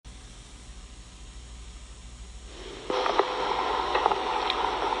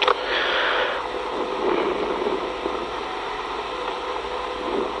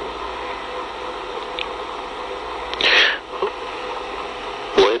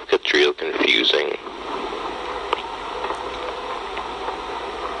confusing.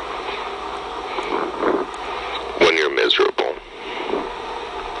 When you're miserable.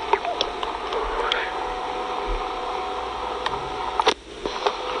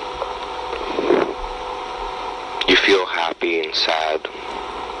 You feel happy and sad,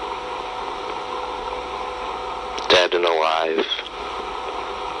 dead and alive.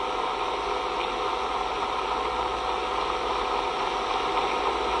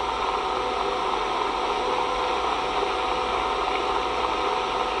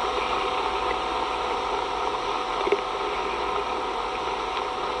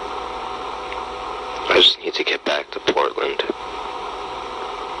 I just need to get back to Portland.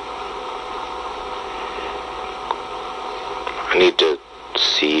 I need to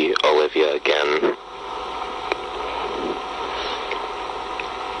see Olivia again.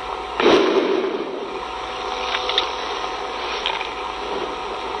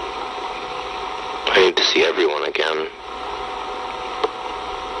 I need to see everyone again.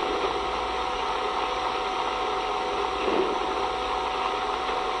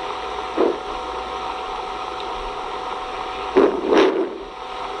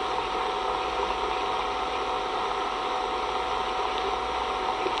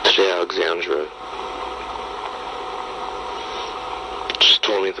 Today, Alexandra just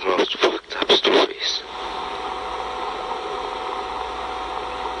told me the most fucked up stories.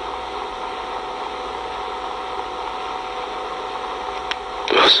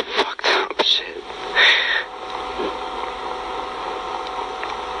 The most fucked up shit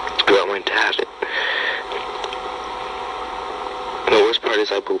about my dad. And the worst part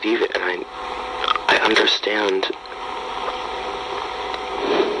is I believe it, and I understand.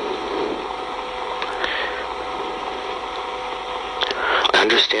 I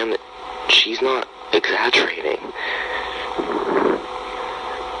understand that she's not exaggerating.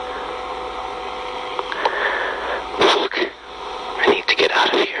 Fuck. I need to get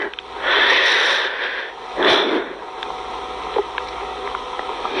out of here.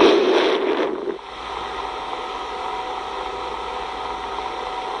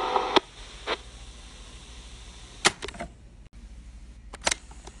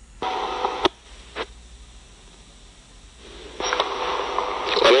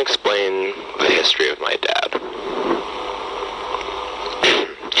 Let me explain the history of my dad.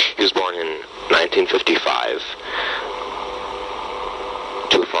 He was born in 1955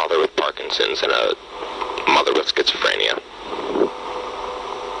 to a father with Parkinson's and a mother with schizophrenia.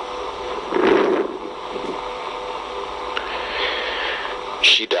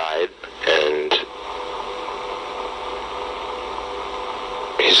 She died, and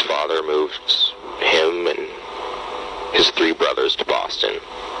his father moved him and his 3 brothers to Boston,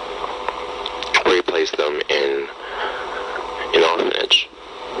 where he placed them in an orphanage.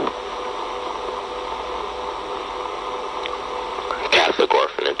 A Catholic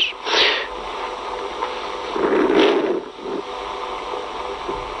orphanage.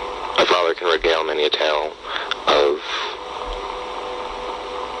 My father can regale many a tale of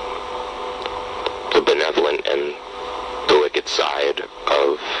the benevolent and the wicked side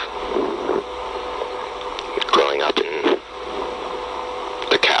of growing up in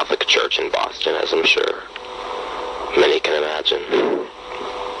the Catholic Church in Boston, as I'm sure many can imagine.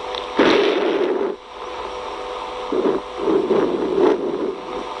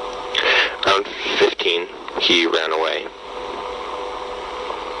 Around 15, he ran away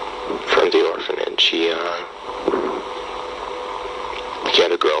from the orphanage. He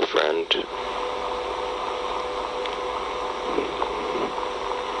had a girlfriend.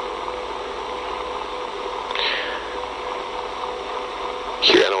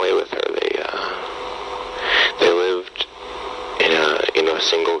 He ran away with her. They lived in a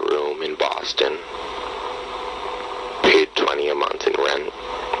single room in Boston. Paid $20 a month in rent.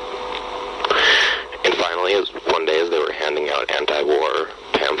 And finally, one day as they were handing out anti-war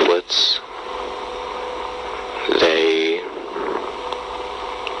pamphlets, they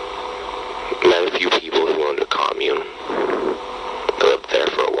met a few people who owned a commune. They lived there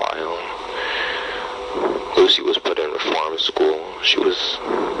for a while. Lucy was put in reform school. She was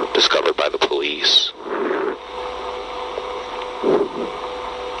discovered by the police.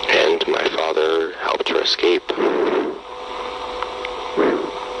 And my father helped her escape.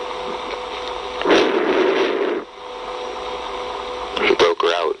 He broke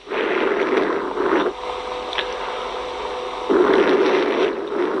her out.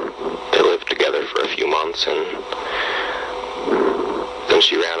 They lived together for a few months, and then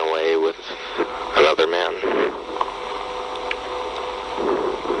she ran away with another man.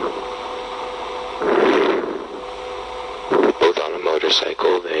 Both on a motorcycle.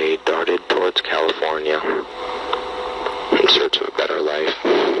 motorcycle, they darted towards California in search of a better life.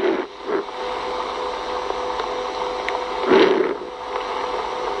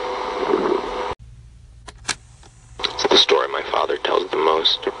 It's the story my father tells the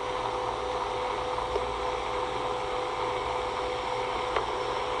most.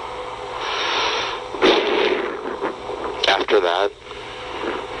 After that,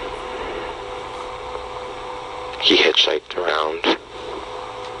 he hitchhiked around,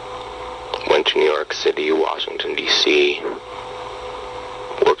 went to New York City, Washington, D.C.,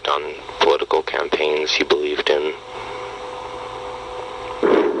 worked on political campaigns he believed in.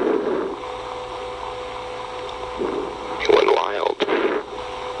 He went wild.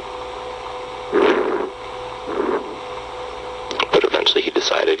 But eventually he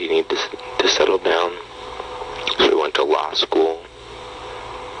decided he needed to settle down. So he went to law school,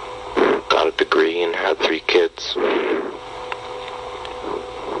 got a degree, and had 3 kids.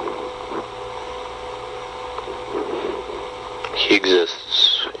 He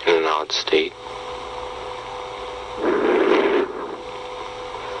exists in an odd state.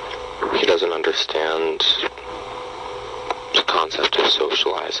 He doesn't understand the concept of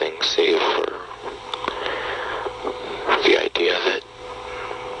socializing, save for the idea that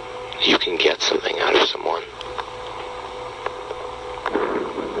you can get something out of someone.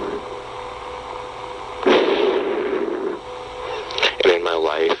 And in my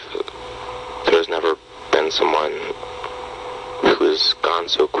life, there's never been someone who has gone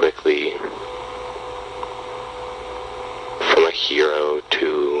so quickly from a hero to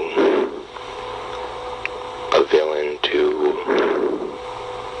a villain to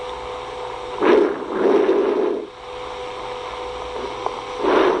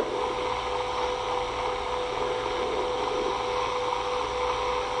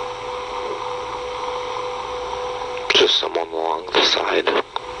just someone along the side.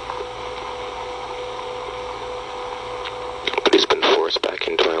 But he's been forced back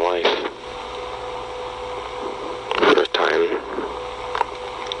into my life for a time.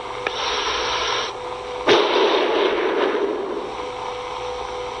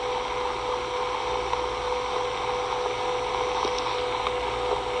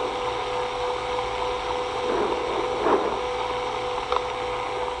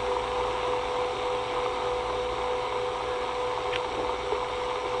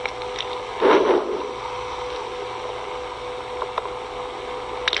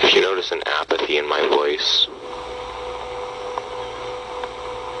 If you notice an apathy in my voice,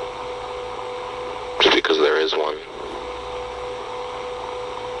 it's because there is one.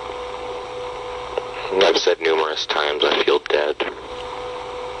 And I've said numerous times I feel dead.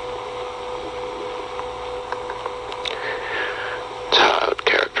 That's how I would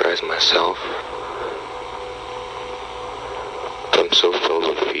characterize myself. I'm so filled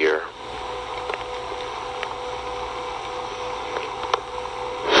with fear.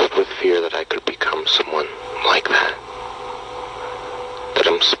 With fear that I could become someone like that. That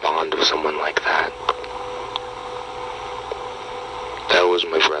I'm spawned of someone like that. That was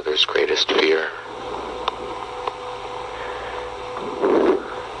my brother's greatest fear.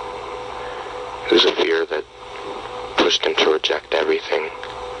 It was a fear that pushed him to reject everything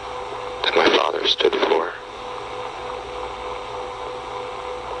that my father stood for.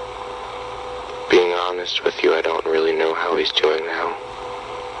 Being honest with you, I don't really know how he's doing now.